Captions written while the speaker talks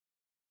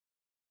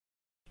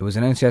It was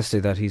announced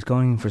yesterday that he's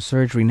going for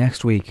surgery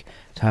next week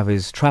to have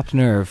his trapped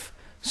nerve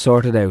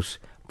sorted out.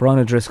 Brian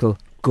O'Driscoll,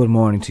 good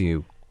morning to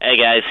you. Hey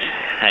guys,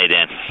 how you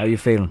doing? How are you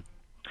feeling?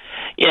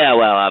 Yeah,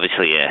 well,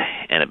 obviously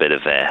in a bit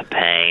of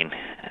pain.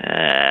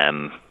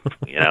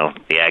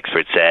 The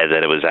expert said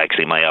that it was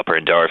actually my upper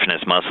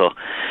endorphinus muscle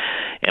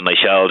in my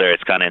shoulder.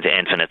 It's gone into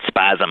infinite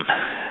spasm.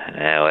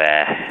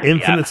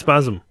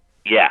 Spasm?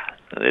 Yeah,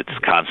 it's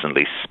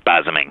constantly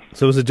spasming.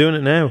 So is it doing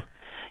it now?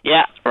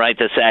 Yeah, right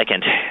this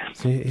second.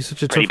 He's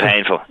such a pretty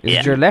painful. Is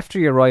it your left or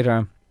your right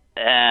arm?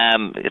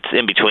 It's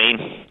in between.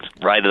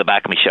 It's right at the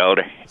back of my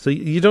shoulder. So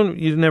you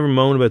never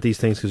moan about these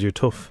things because you're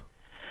tough.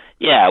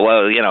 Yeah,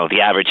 well, the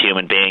average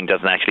human being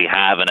doesn't actually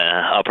have an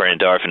upper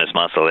endorphinus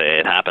muscle.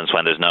 It happens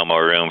when there's no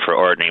more room for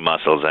ordinary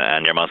muscles,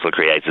 and your muscle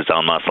creates its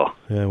own muscle.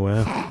 Yeah,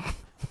 well.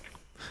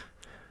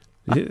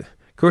 Of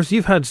course,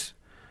 you've had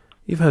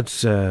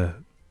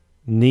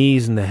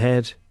knees in the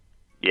head.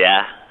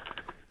 Yeah.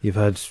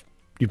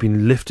 You've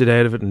been lifted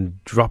out of it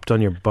and dropped on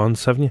your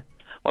buns, haven't you?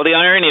 Well, the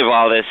irony of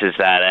all this is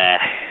that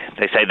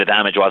they say the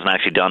damage wasn't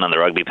actually done on the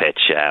rugby pitch.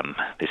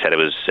 They said it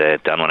was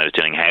done when I was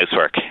doing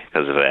housework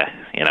because of,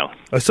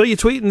 I saw you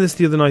tweeting this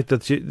the other night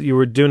that you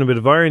were doing a bit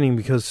of ironing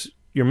because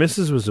your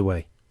missus was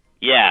away.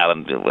 Yeah,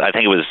 I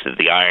think it was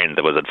the iron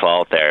that was at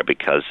fault there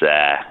because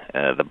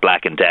the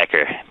Black &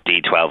 Decker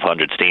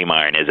D1200 steam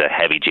iron is a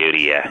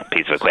heavy-duty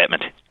piece of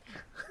equipment.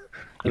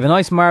 You have a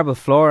nice marble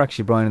floor,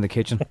 actually, Brian, in the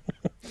kitchen.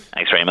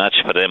 Thanks very much.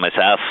 Put it in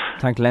myself.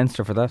 Thank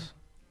Leinster for that.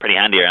 Pretty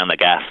handy around the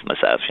gas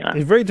myself,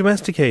 He's very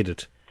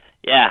domesticated.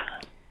 Yeah.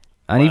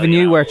 And even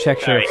you wear check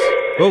shirts.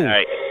 Oh.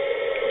 Sorry.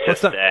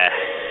 What's that?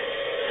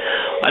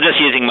 I'm just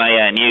using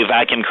my new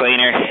vacuum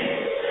cleaner.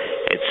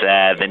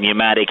 It's the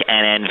pneumatic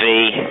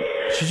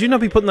NNV. Should you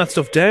not be putting that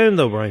stuff down,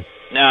 though, Brian?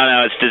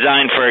 No, it's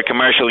designed for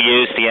commercial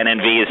use. The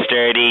NNV is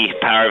sturdy,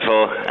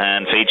 powerful,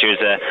 and features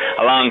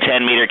a long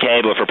 10-metre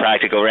cable for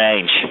practical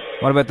range.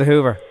 What about the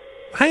Hoover?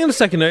 Hang on a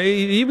second.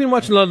 You've been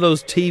watching a lot of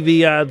those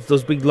TV ads,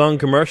 those big long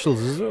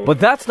commercials. But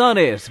that's not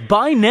it.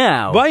 Buy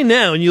now,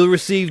 and you'll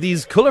receive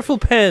these colourful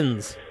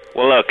pens.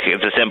 Well, look,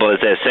 it's as simple as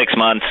this. 6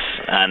 months,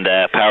 and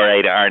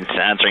Powerade aren't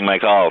answering my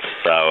calls,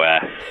 so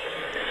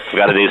we've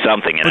got to do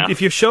something, But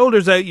if your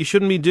shoulder's out, you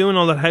shouldn't be doing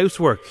all that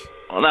housework.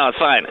 Well, no, it's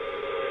fine.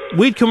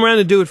 We'd come around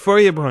and do it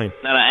for you, Brian.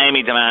 No,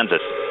 Amy demands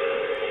it.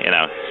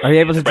 Are you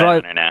able to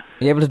drive? Now. Are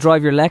you able to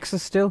drive your Lexus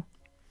still?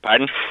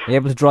 Pardon? Are you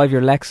able to drive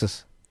your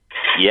Lexus?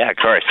 Yeah, of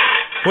course.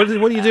 What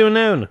are you doing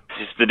now?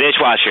 Just the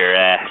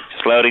dishwasher.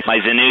 Just loading my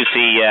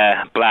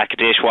Zanussi black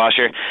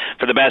dishwasher.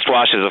 For the best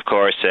washes, of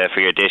course, for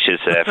your dishes.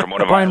 From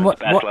one of Brian, our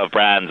best loved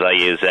brands, I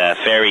use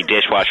Fairy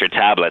dishwasher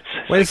tablets.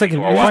 Wait a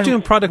second. You're just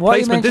doing product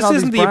placement. This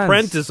isn't The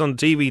Apprentice on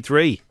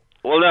TV3.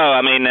 Well, no,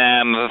 I mean,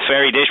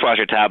 Fairy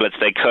dishwasher tablets,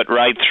 they cut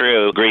right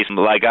through grease,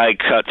 like I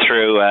cut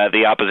through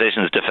the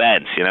opposition's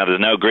defence. There's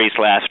no grease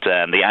left,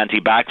 and the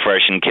anti-bac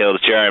version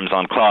kills germs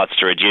on cloths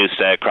to reduce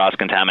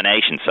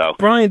cross-contamination, so...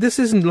 Brian, this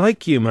isn't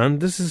like you, man.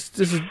 This is...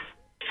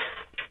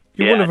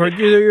 You're one of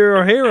you're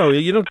our hero.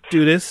 You don't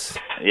do this.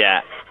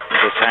 Yeah,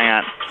 just hang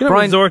on. You don't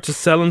resort to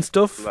selling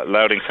stuff.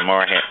 Loading some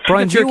more here.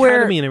 Brian, do you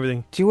wear... and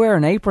everything. Do you wear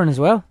an apron as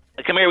well?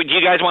 Come here, do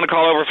you guys want to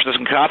call over for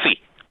some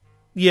coffee?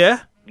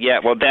 Yeah. Yeah,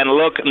 well then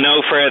look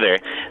no further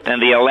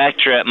than the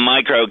Electra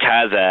Micro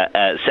Casa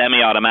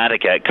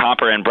Semi-Automatica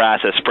Copper and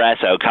Brass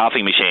Espresso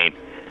coffee machine.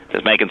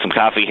 Just making some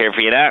coffee here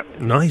for you now.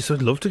 Nice,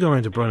 I'd love to go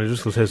around to Brian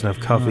O'Driscoll's house and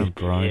have coffee.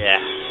 Brian. Yeah.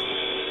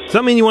 Does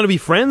that mean you want to be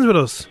friends with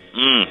us?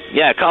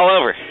 Yeah, call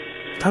over.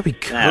 That'd be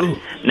cool.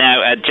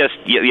 Now,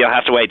 you'll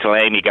have to wait till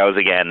Amy goes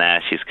again.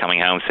 She's coming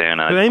home soon.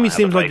 But Amy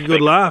seems like a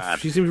good laugh.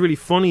 She seems really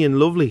funny and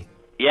lovely.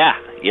 Yeah.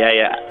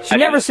 She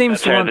never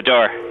seems to want... the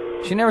door.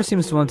 She never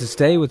seems to want to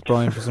stay with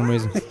Brian for some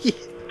reason.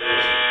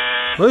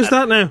 Who's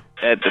that now?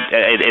 It's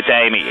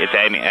Amy. It's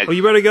Amy. Oh,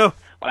 you better go.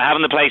 Well, I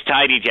haven't the place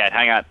tidied yet.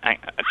 Hang on.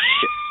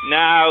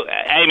 No,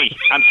 Amy,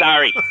 I'm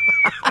sorry.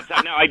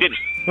 No, I didn't.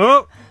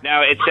 Oh.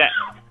 No, it's...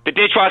 the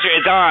dishwasher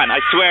is on, I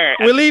swear.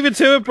 We'll leave it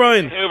to it,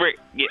 Brian.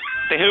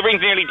 The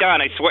hoovering's nearly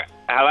done, I swear.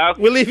 Hello?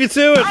 We'll leave you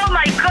to it. Oh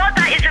my God,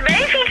 that is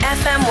amazing.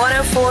 FM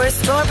 104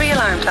 Strawberry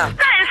Alarm Clock.